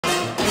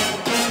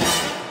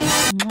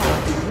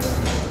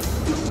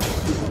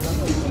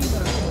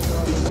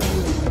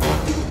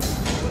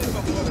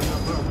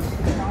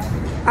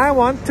I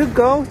want to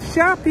go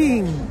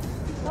shopping.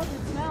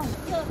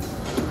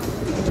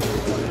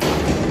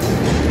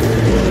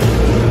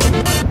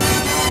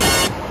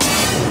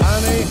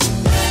 Honey,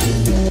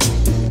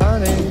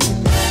 honey,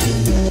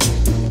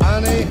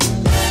 honey,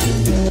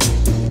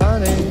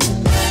 honey,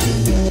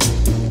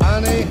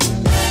 honey,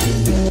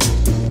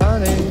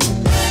 honey,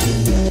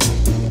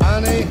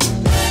 honey.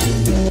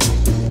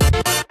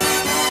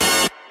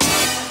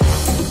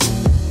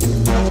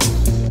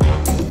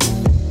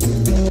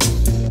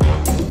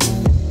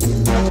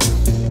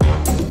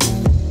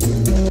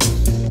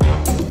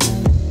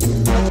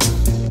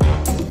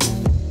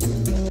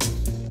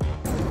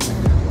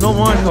 Not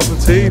my cup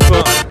of tea,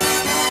 but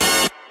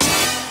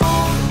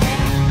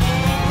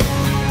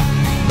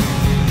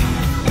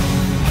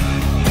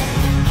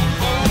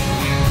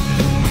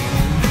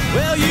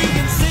well, you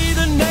can see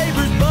the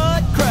neighbor's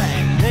butt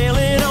crack,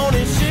 nailing on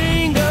his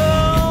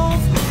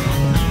shingles,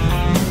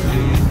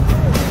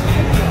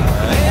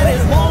 and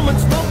his woman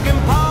smoking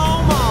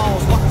Pall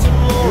Malls, watching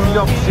more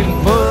of his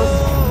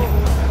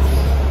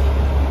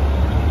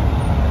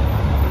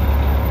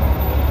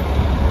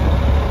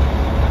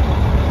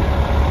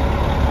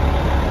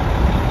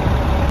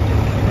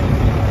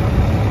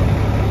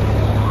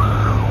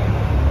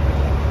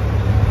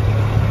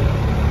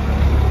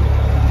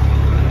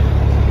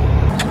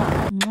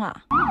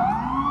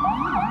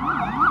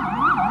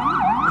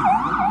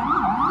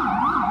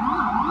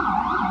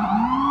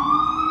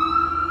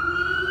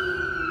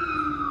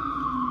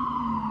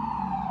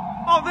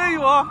oh, there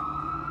you are.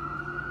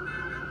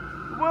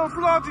 The world's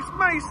largest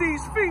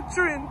Macy's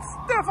featuring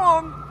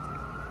Stefan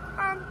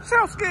and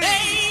Chelsea.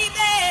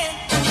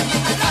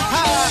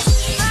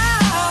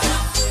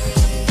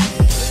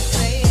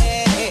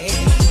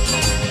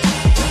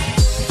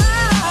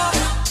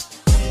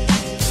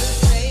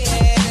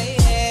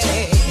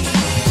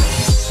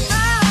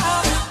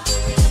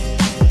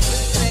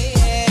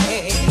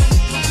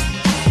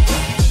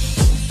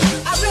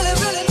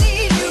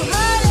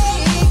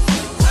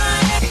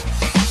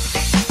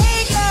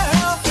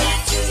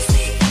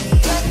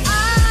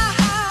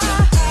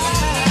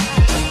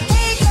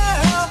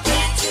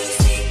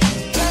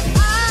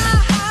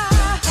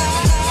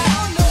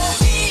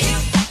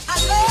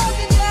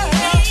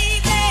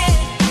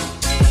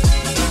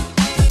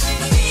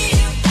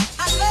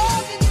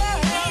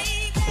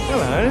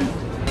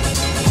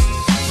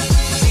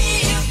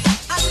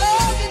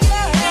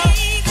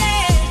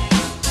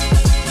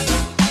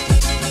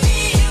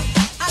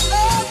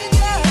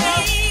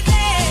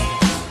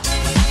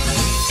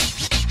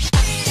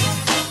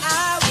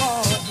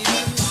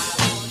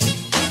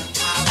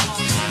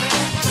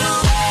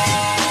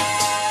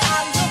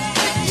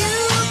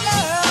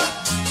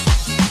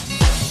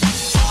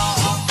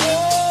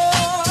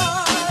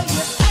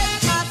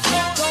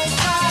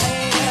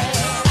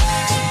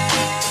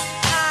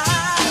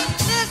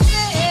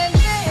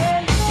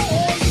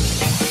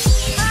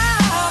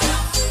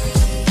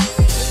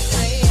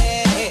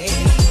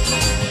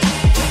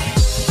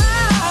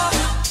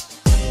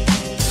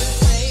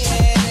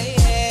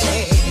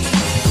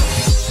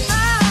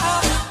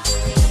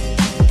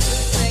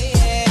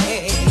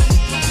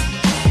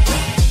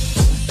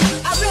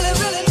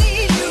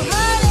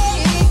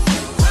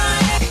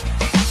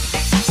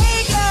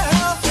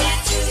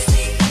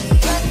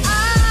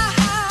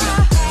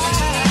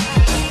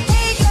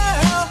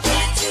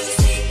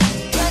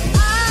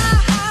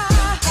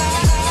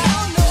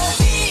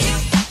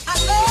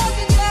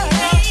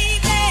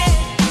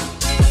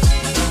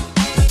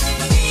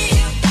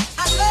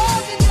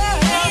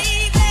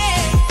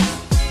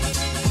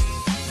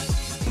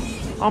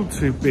 I'm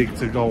too big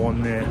to go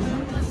on there.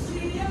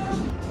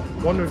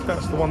 Wonder if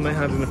that's the one they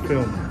had in the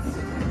film.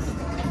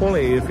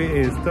 Quality if it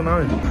is, don't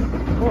know.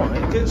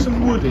 Alright, get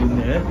some wood in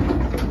there.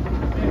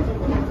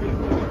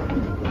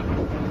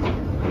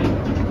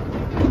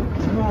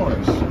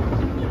 Nice.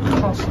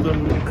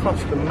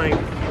 Custom made.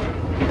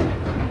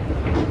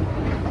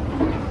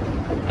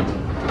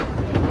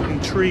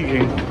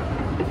 Intriguing.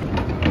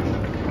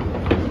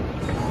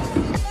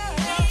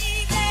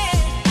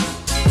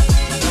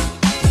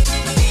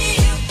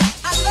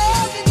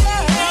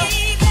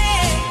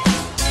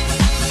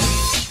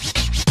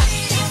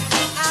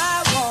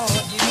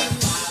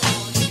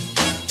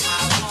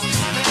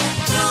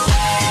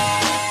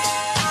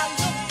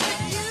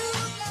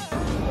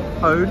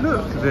 Oh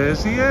look,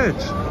 there's the edge.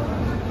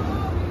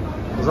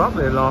 I was up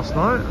there last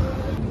night.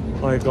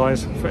 Hi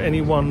guys, for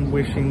anyone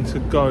wishing to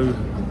go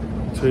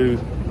to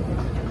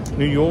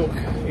New York,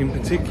 in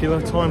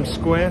particular Times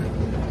Square,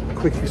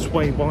 quickest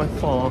way by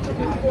far,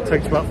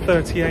 takes about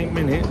 38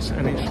 minutes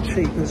and it's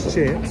cheap as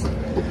chips,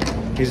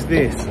 is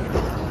this.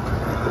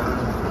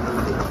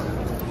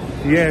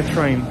 The air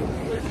train.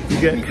 If you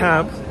get a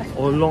cab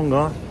or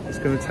longer, it's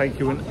going to take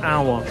you an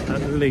hour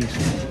at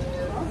least.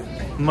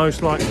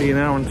 Most likely an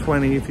hour and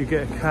 20 if you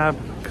get a cab.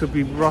 Could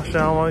be rush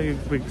hour,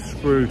 you'd be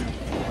screwed.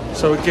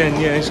 So again,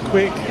 yeah, it's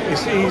quick,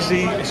 it's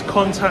easy, it's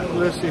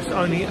contactless, it's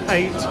only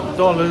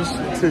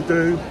 $8 to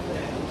do,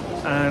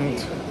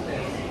 and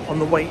on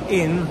the way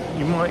in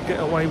you might get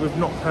away with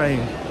not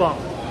paying, but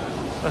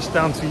that's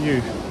down to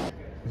you.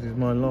 This is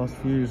my last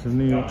views of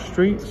New York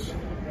streets,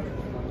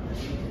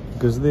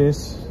 because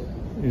this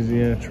is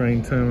the air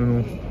train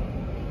terminal.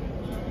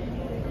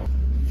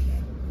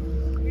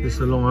 It's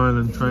a Long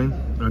Island train.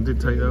 I did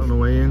take that on the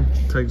way in.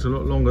 Takes a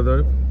lot longer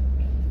though.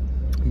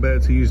 Better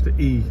to use the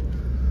E.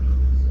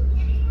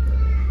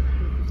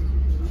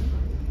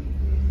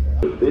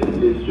 This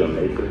is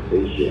Jamaica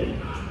Station.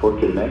 For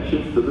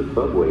connections to the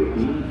subway,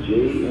 E,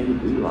 J,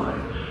 and Z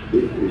line.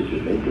 This is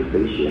Jamaica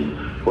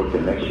Station. For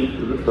connections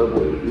to the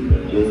subway,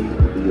 E, J,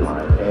 and Z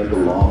line, and the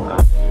Long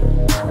Island.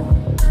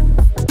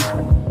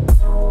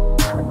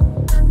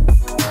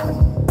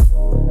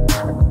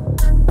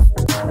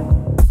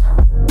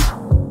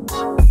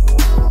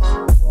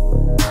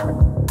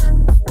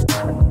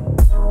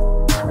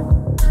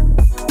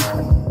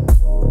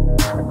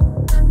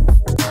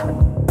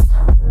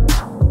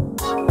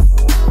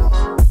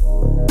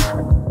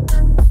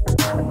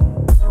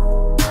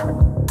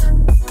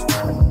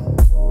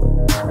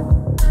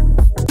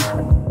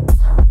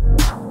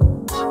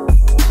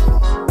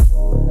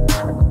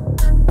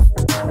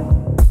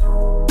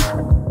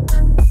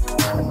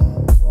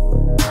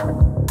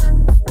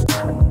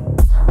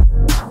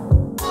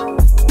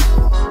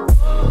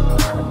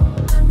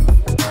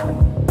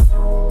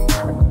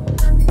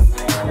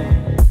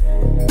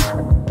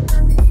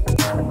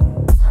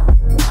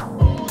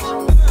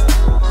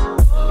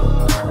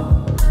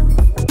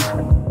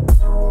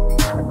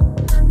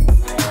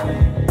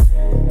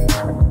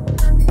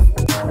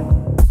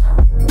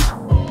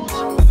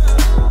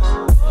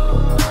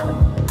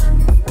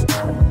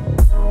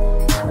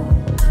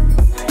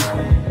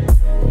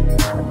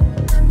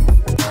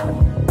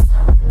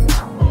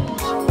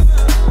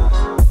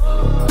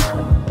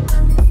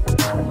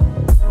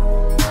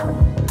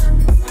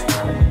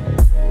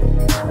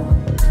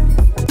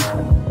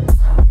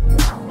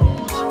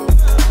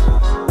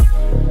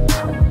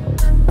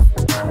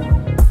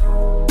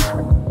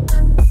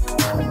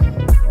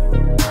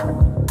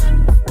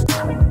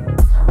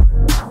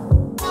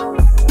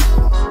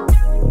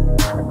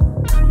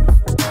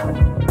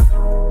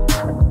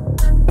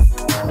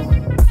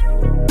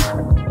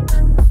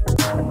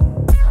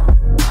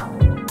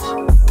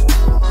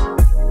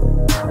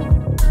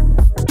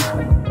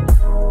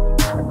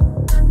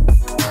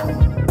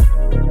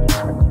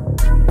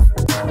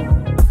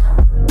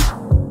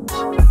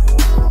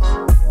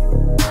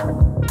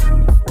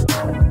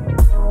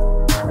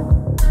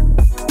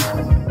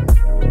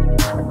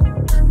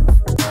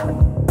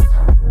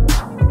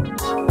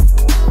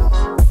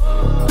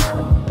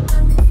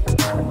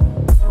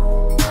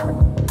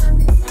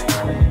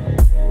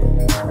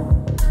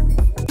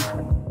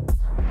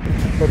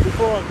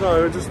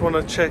 I just want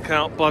to check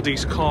out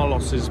Buddy's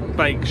Carlos's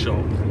bake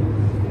shop.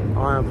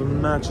 I have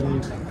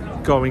imagined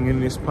going in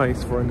this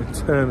place for an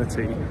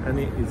eternity, and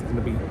it is going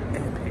to be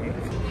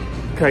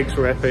epic. Cakes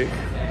are epic,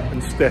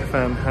 and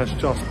Stefan has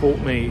just bought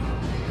me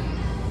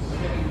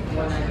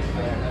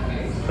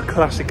a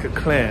classic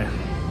eclair.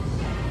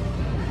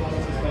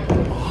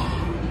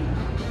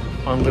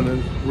 Oh, I'm going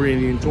to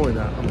really enjoy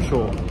that, I'm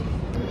sure.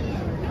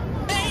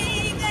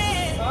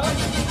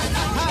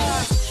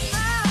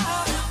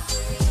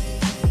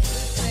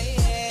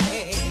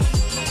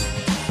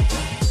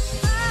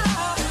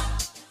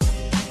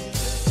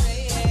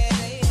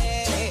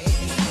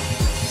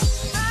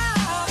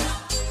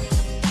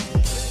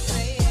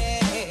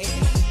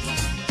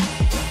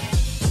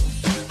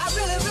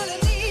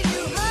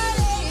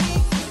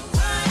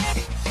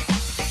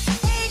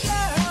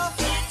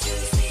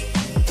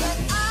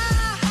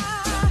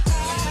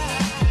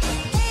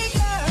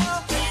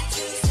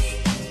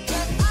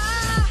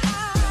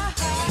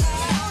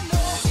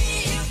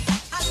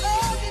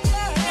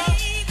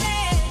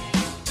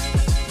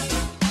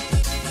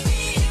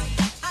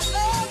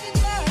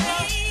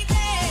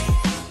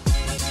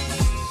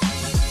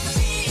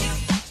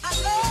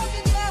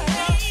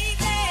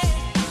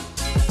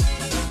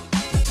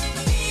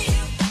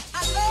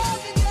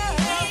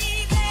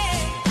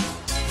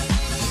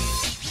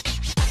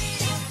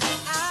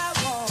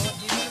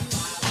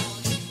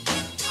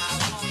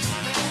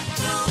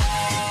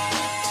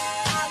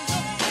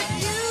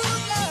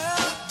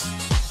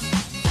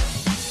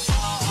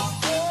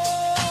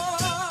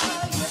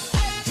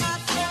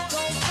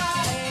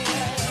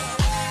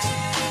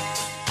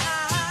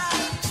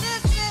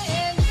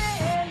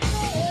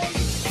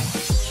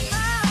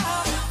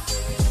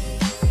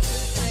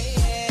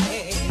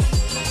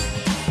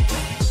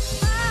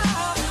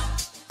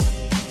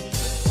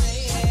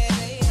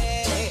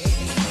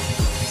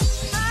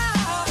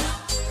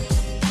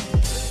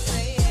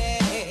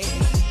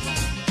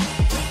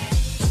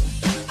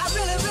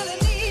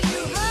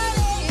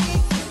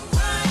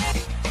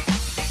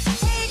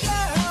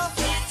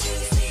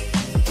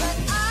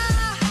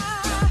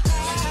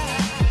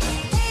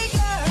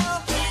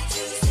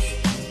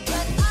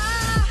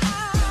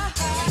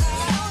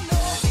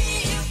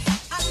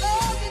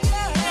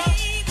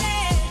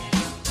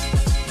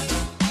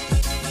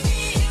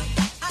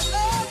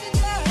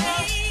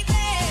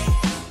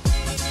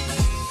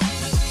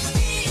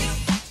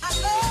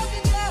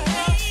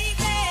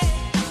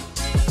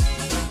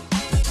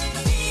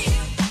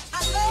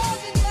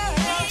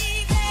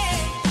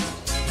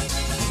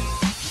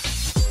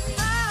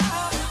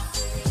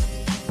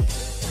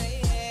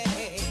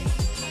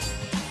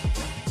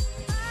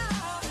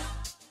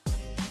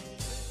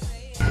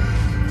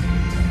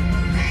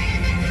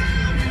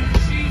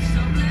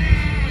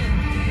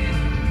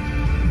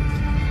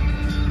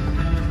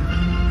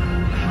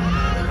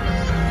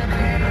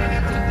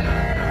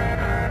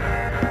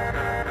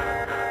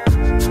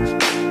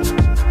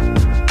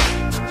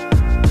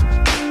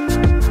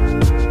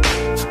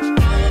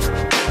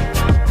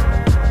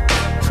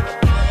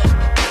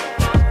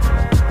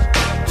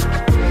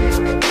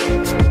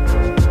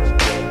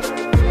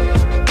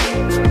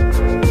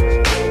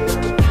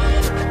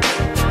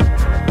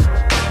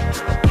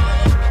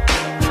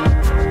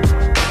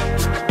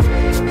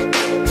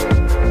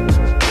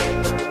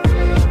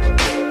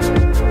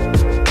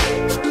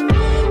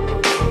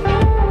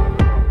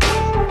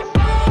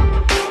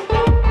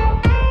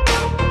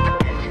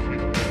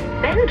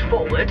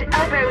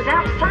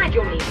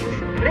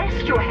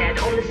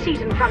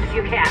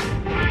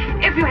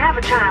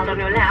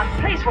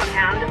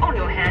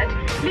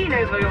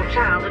 over your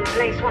child and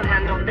place one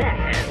hand on their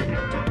head.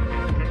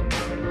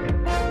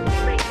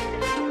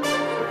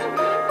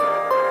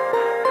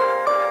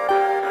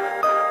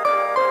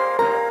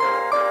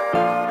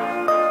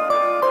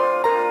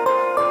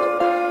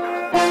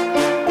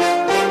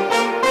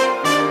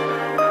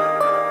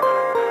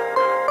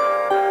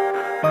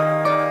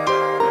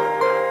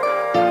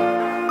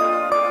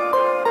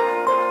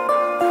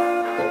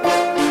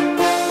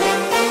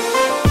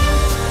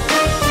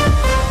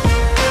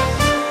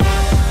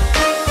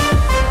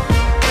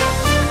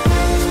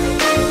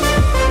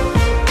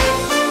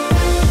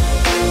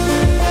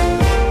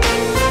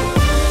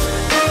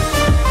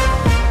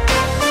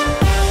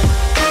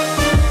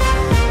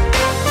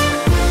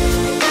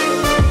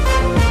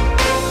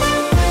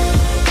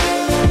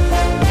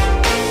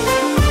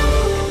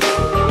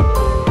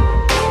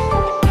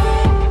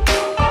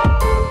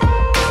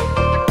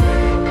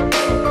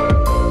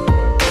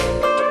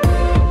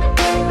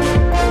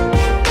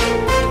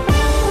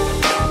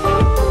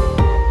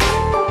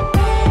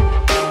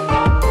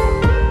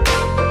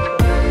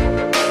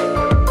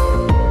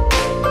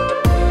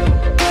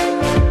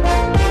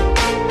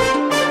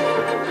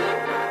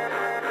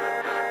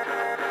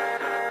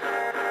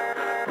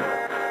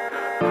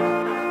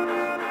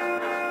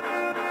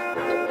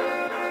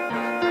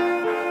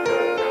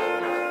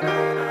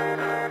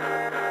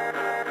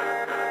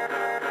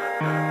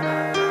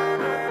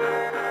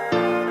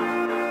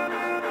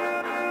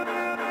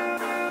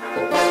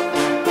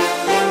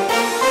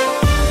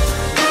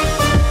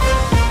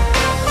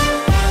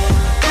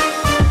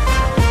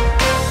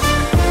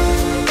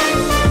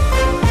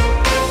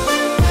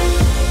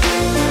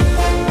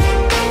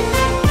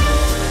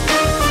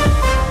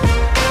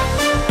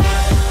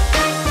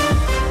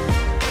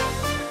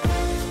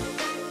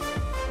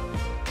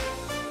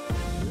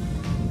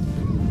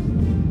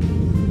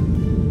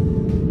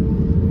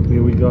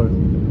 Here we go.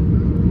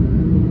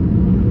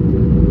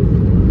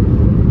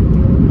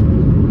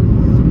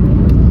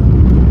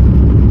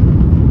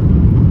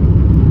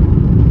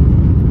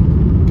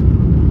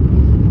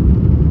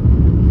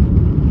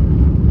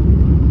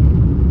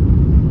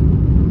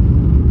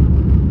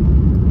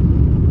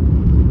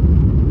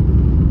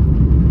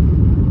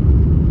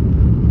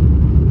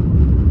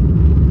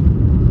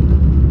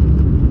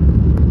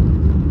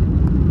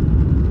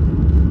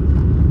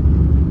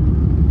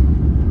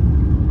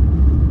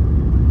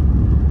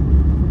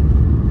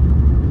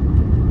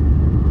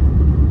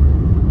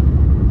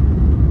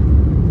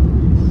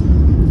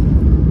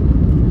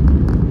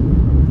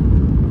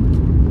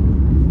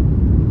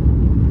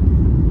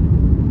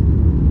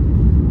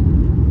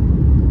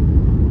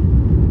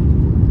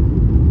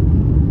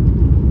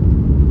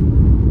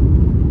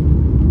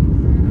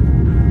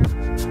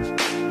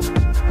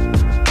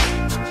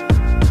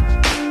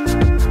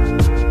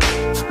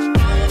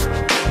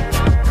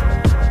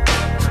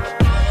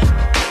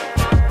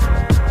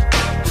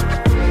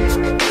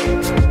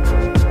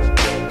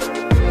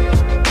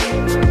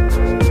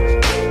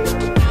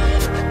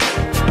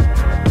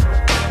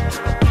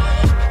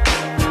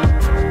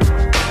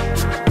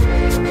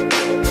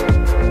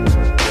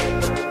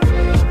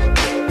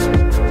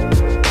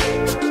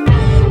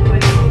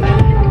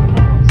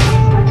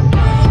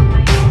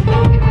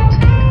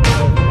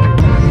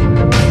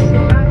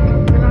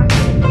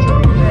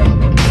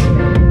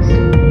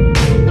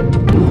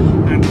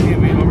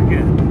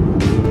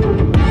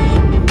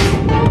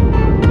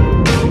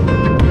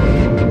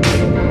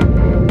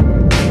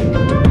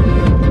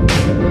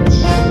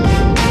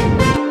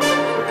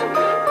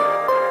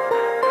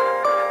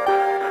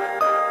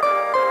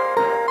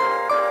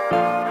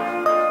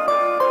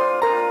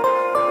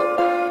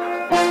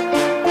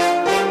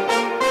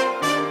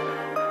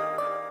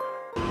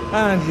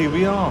 And here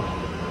we are,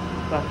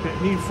 back at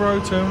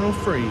Heathrow Terminal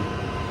 3,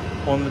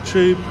 on the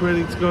tube,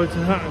 ready to go to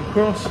Hatton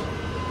Cross.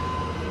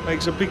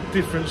 Makes a big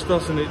difference,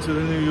 doesn't it, to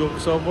the New York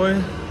subway?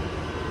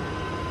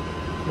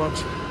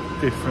 Much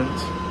different.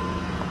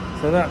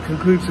 So that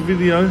concludes the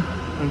video.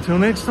 Until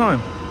next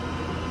time.